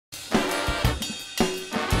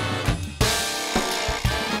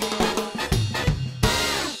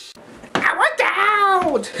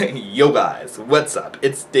out? Yo guys, what's up?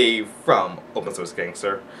 It's Dave from Open Source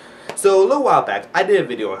Gangster. So a little while back, I did a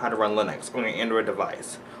video on how to run Linux on an Android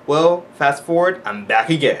device. Well, fast forward, I'm back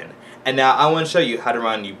again. And now I want to show you how to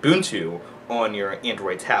run Ubuntu on your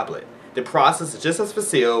Android tablet. The process is just as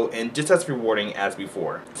facile and just as rewarding as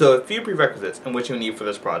before. So a few prerequisites in which you'll need for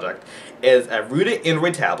this project is a rooted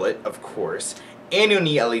Android tablet, of course, and you'll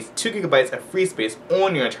need at least 2 GB of free space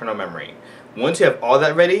on your internal memory. Once you have all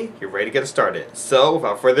that ready, you're ready to get started. So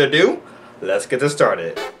without further ado, let's get this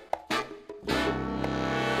started.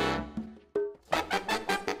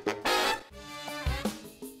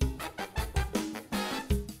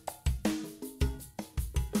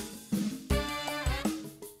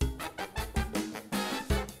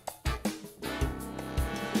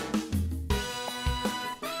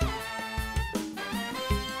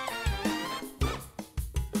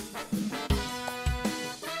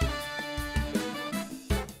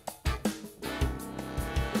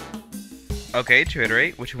 Okay, to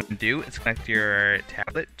iterate, what you want to do is connect your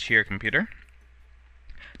tablet to your computer.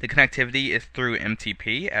 The connectivity is through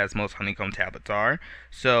MTP, as most Honeycomb tablets are.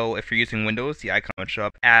 So if you're using Windows, the icon will show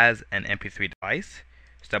up as an MP3 device.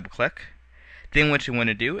 Just double click. Then what you want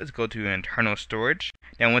to do is go to internal storage.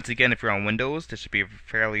 Now once again, if you're on Windows, this should be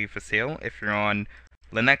fairly facile. If you're on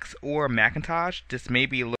Linux or Macintosh, this may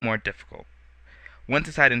be a little more difficult. Once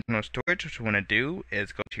inside internal storage, what you want to do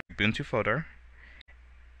is go to your Ubuntu folder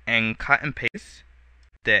and cut and paste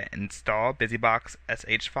the install Busybox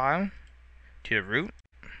sh file to the root,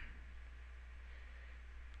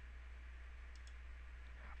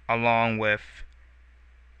 along with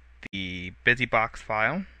the Busybox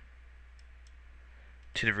file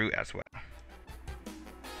to the root as well.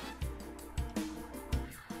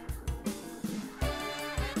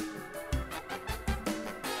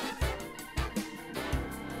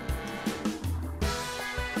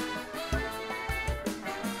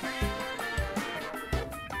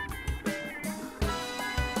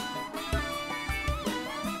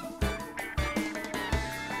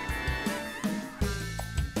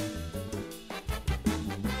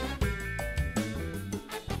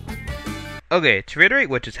 Okay, to reiterate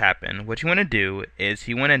what just happened, what you want to do is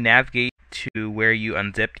you want to navigate to where you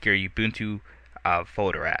unzipped your Ubuntu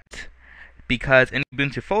folder at. Because in the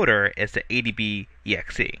Ubuntu folder is the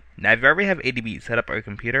adb.exe. Now if you already have adb set up on your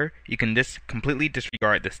computer, you can just completely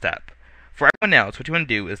disregard this step. For everyone else, what you want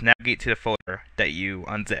to do is navigate to the folder that you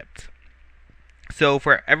unzipped. So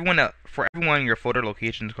for everyone, your folder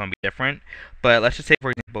location is going to be different, but let's just say,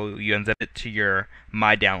 for example, you unzip it to your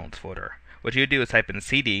My Downloads folder. What you do is type in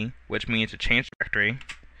cd, which means to change directory.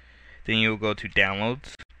 Then you'll go to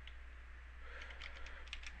downloads.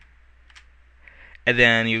 And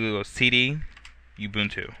then you go cd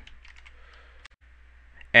Ubuntu.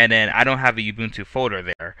 And then I don't have a Ubuntu folder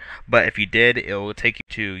there, but if you did, it will take you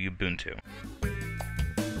to Ubuntu.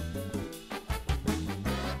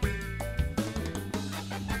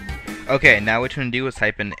 Okay, now what you want to do is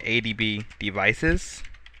type in adb devices.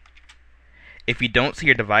 If you don't see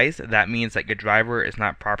your device, that means that your driver is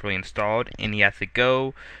not properly installed and you have to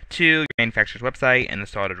go to your manufacturer's website and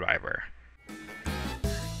install the driver.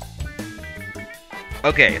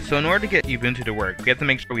 Okay, so in order to get Ubuntu to work, we have to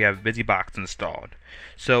make sure we have Busybox installed.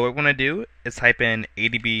 So what we're going to do is type in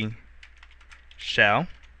adb shell,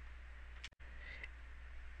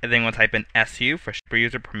 and then we'll type in su for super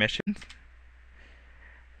user permissions.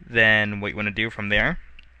 Then what you want to do from there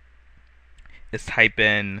is type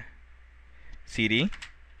in cd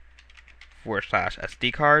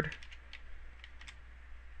 /SD card.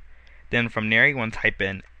 Then from there you want to type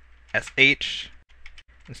in sh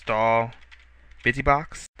install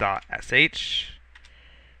busybox.sh.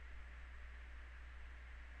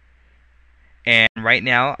 And right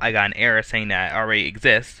now I got an error saying that it already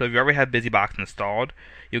exists. So if you already have Busybox installed,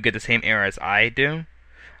 you'll get the same error as I do.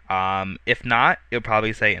 If not, it'll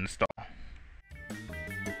probably say install.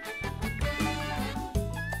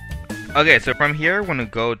 Okay, so from here, we're going to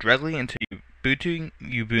go directly into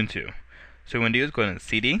Ubuntu. So what we're going to do is go to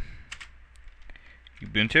cd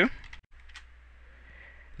Ubuntu.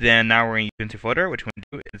 Then now we're in Ubuntu folder. What we're going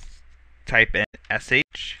to do is type in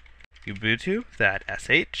sh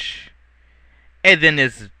ubuntu.sh. And then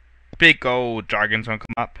this big old jargon's going to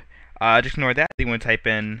come up. Just ignore that. Then we're going to type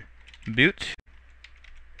in boot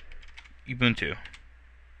Ubuntu.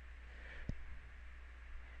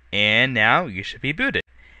 And now you should be booted.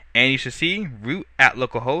 And you should see root at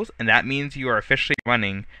localhost, and that means you are officially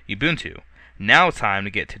running Ubuntu. Now it's time to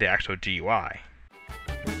get to the actual GUI.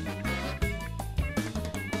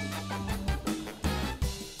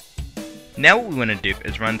 Now what we want to do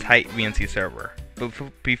is run tight VNC server.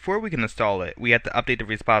 before we can install it, we have to update the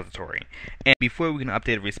repository. And before we can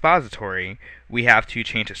update the repository, we have to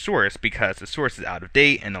change the source because the source is out of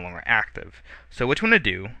date and no longer active. So what you want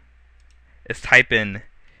to do is type in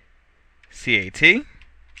cat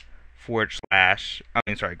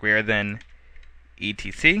greater than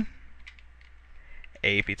etc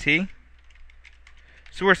apt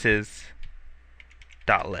sources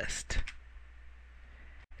dot list.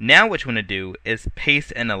 Now what you want to do is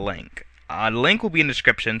paste in a link. The link will be in the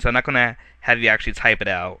description, so I'm not going to have you actually type it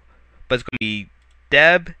out, but it's going to be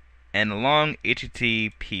deb and a long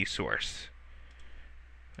HTTP source.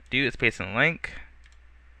 What do is paste in the link,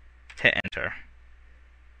 hit enter.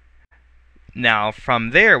 Now from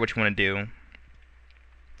there, what you want to do,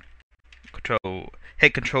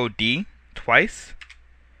 hit Control D twice,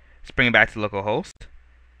 let's bring it back to localhost.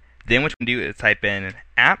 Then what you can do is type in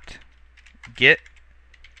apt-get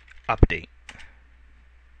update,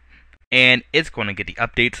 and it's going to get the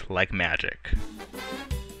updates like magic.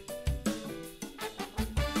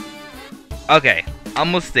 Okay,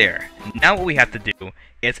 almost there. Now what we have to do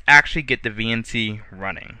is actually get the VNC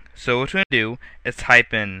running. So what we're going to do is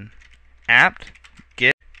type in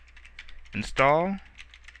apt-get install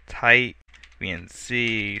type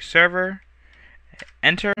VNC server,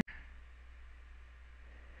 enter.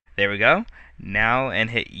 There we go. Now and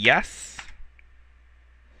hit yes.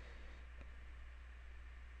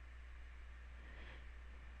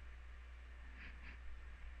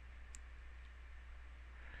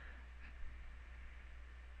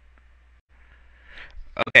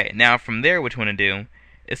 Okay, now from there what you want to do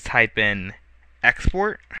is type in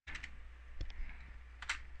export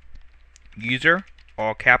user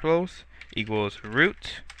all capitals equals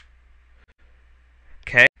root.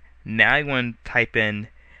 Okay, now you want to type in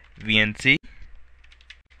VNC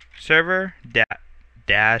server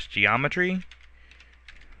dash geometry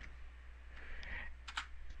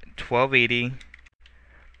 1280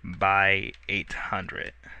 by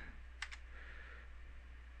 800.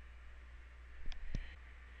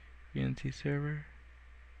 VNC server.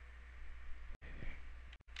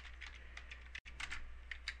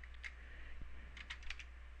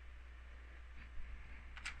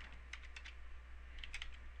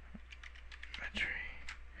 Geometry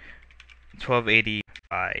 1280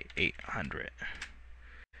 by 800.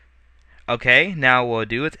 Okay, now what we'll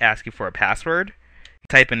do is ask you for a password.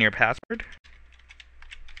 Type in your password,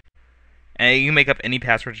 and you can make up any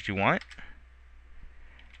password that you want.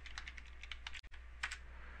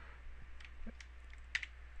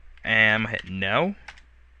 And I'm gonna hit no.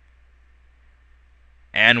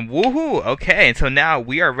 And woohoo! Okay, so now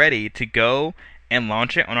we are ready to go and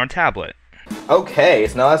launch it on our tablet. Okay,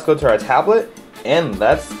 so now let's go to our tablet and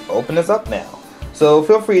let's open this up now. So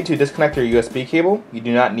feel free to disconnect your USB cable. You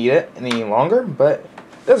do not need it any longer, but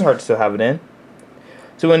it doesn't hurt to still have it in.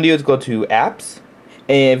 So what we're going to do is go to apps,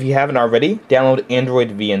 and if you haven't already, download Android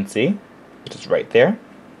VNC, which is right there.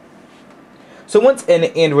 So once in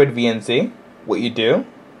Android VNC, what you do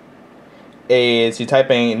is you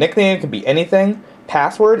type in nickname, it can be anything.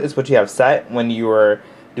 Password is what you have set when you are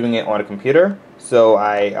doing it on a computer. So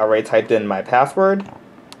I already typed in my password.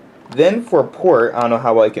 Then for port, I don't know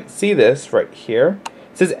how well you can see this right here.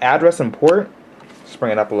 It says address and port. Just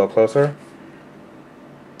bring it up a little closer.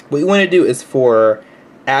 What you want to do is for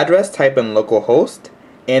address, type in localhost,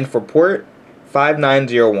 and for port,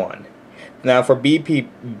 5901. Now for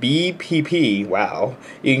BPP, wow,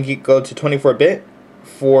 you can go to 24-bit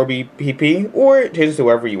for BPP, or change it to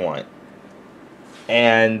wherever you want.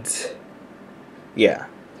 And yeah,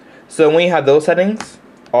 so when you have those settings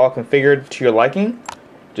all configured to your liking,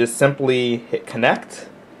 just simply hit connect.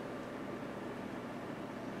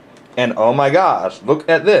 And oh my gosh, look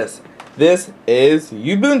at this. This is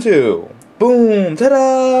Ubuntu. Boom,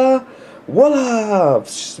 ta-da! Voila!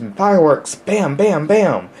 Some fireworks, bam, bam,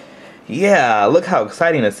 bam. Yeah, look how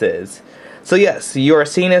exciting this is. So yes, you are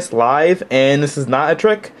seeing this live, and this is not a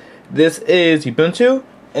trick. This is Ubuntu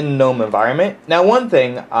in GNOME environment. Now one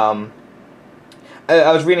thing, I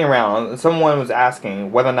was reading around, someone was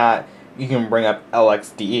asking whether or not you can bring up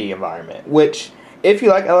LXDE environment, which if you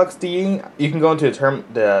like LXDE, you can go into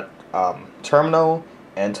the terminal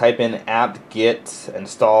and type in apt-get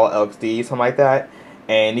install LXDE, something like that,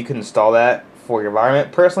 and you can install that for your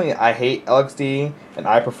environment. Personally, I hate LXDE, and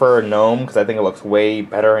I prefer GNOME because I think it looks way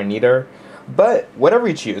better and neater. But whatever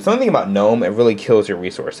you choose, something about GNOME, it really kills your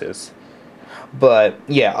resources. But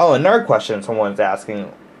yeah, oh, another question someone's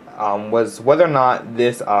asking was whether or not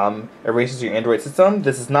this erases your Android system.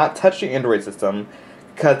 This does not touch your Android system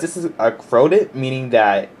because this is corroded, meaning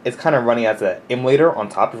that it's kind of running as an emulator on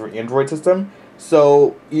top of your Android system.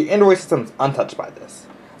 So your Android system is untouched by this.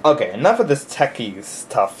 Okay, enough of this techie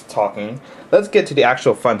stuff talking. Let's get to the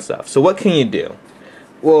actual fun stuff. So what can you do?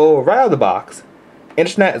 Well, right out of the box,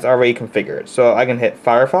 internet is already configured. So I can hit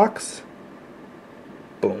Firefox.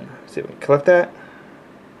 Boom. See if we can click that.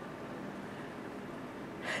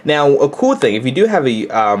 Now, a cool thing, if you do have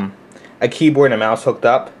a keyboard and a mouse hooked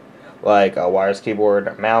up, like a wireless keyboard,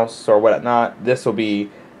 a mouse, or whatnot, this will be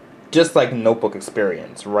just like notebook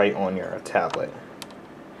experience right on your tablet.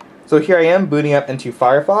 So here I am booting up into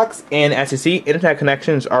Firefox, and as you see, internet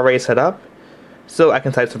connection is already set up, so I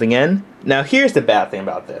can type something in. Now here's the bad thing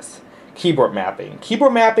about this. Keyboard mapping.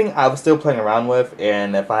 Keyboard mapping I was still playing around with,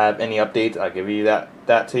 and if I have any updates, I'll give you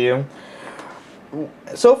that to you.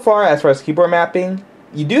 So far as keyboard mapping,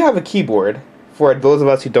 you do have a keyboard for those of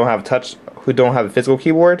us who don't have a physical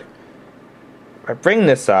keyboard. If I bring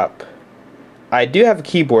this up, I do have a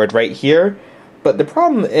keyboard right here, but the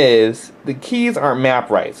problem is the keys aren't mapped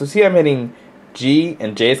right. So see, I'm hitting G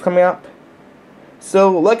and J is coming up.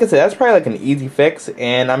 So like I said, that's probably like an easy fix,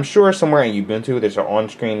 and I'm sure somewhere in Ubuntu there's an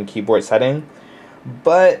on-screen keyboard setting.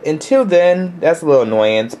 But until then, that's a little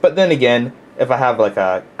annoyance. But then again, if I have like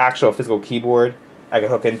a actual physical keyboard I can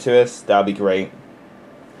hook into this, that'll be great.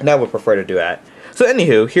 And I would prefer to do that. So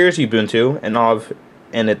anywho, here's Ubuntu and all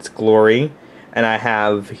in its glory. And I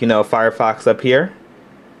have, you know, Firefox up here.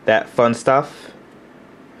 That fun stuff.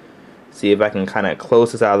 See if I can kind of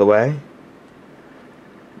close this out of the way.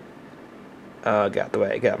 Get out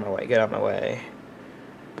of my way.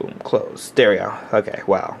 Boom, close. There we go. Okay,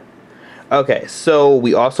 wow. Okay, so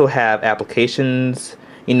we also have applications.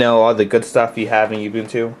 You know, all the good stuff you have in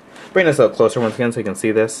Ubuntu. Bring this a little closer once again so you can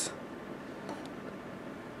see this.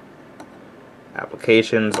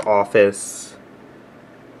 Applications, Office,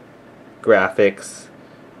 graphics,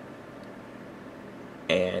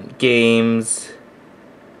 and games.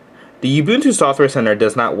 The Ubuntu Software Center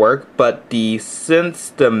does not work, but the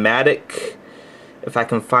systematic, if I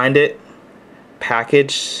can find it,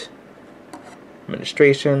 package,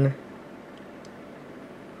 administration,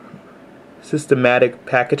 systematic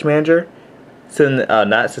package manager,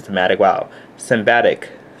 not systematic, wow, synaptic,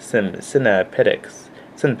 I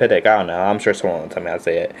don't know, I'm sure someone will tell me how to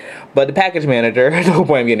say it, but the package manager, the whole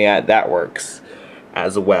point I'm getting at, that works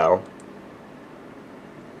as well.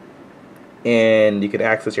 And you can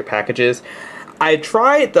access your packages. I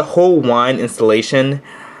tried the whole Wine installation.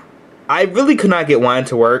 I really could not get Wine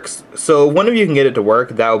to work, so if one of you can get it to work,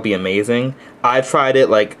 that would be amazing. I tried it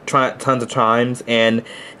like tons of times, and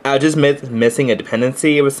I was just missing a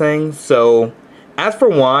dependency, it was saying. So as for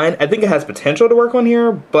Wine, I think it has potential to work on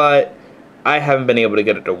here, but I haven't been able to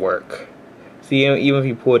get it to work. See, even if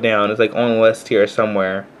you pull it down, it's like on the list here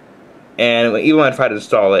somewhere, and even when I try to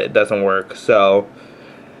install it, it doesn't work. So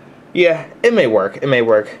yeah, it may work.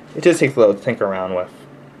 It just takes a little to tinker around with.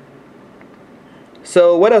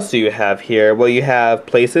 So what else do you have here? Well, you have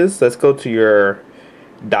places. Let's go to your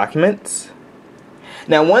documents.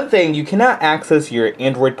 Now, one thing, you cannot access your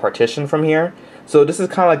Android partition from here. So this is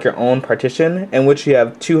kind of like your own partition in which you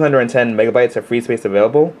have 210 megabytes of free space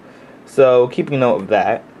available. So keeping note of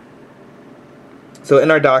that. So in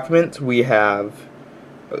our documents, we have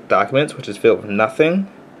documents, which is filled with nothing.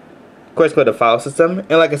 Of course, go to file system,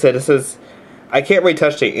 and like I said, I can't really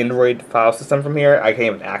touch the Android file system from here. I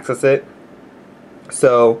can't even access it.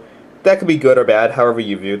 So that could be good or bad, however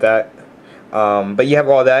you view that. But you have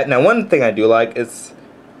all that. Now, one thing I do like is,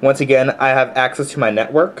 once again, I have access to my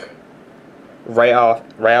network right out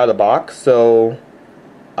of the box. So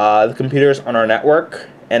the computer's on our network,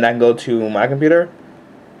 and I can go to my computer,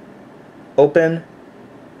 open.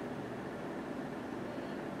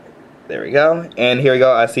 There we go, and here we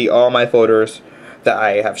go. I see all my folders that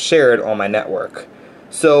I have shared on my network.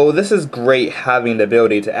 So this is great, having the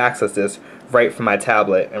ability to access this right from my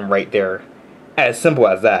tablet and right there, as simple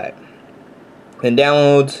as that. Then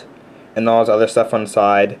downloads and all this other stuff on the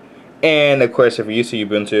side, and of course if you're used to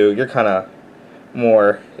Ubuntu, you're kind of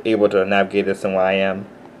more able to navigate this than what I am.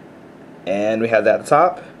 And we have that at the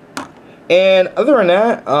top. And other than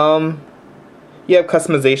that, you have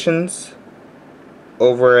customizations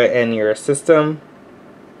over in your system,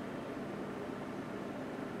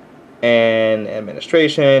 and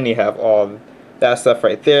administration. You have all that stuff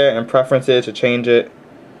right there, and preferences to change it.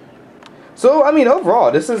 So I mean,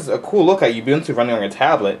 overall, this is a cool look at Ubuntu running on your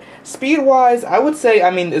tablet. Speed wise, I would say, I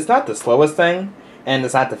mean, it's not the slowest thing and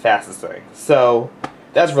it's not the fastest thing, so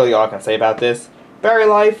that's really all I can say about this. Battery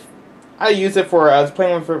life, I was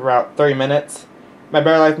playing with it for about 30 minutes. My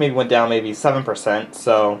battery life maybe went down maybe 7%,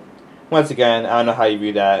 so once again, I don't know how you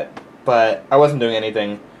view that, but I wasn't doing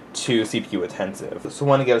anything too CPU intensive. So I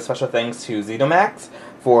want to give a special thanks to ZenoMax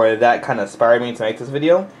for that kind of inspired me to make this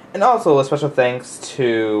video, And also a special thanks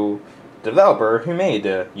to the developer who made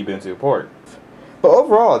the Ubuntu port. But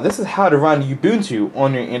overall, this is how to run Ubuntu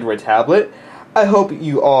on your Android tablet. I hope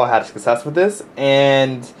you all had success with this,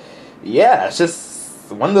 and yeah, it's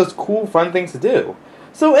just one of those cool, fun things to do.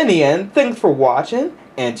 So in the end, thanks for watching,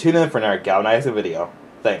 and tune in for another galvanizing video.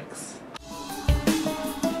 Thanks.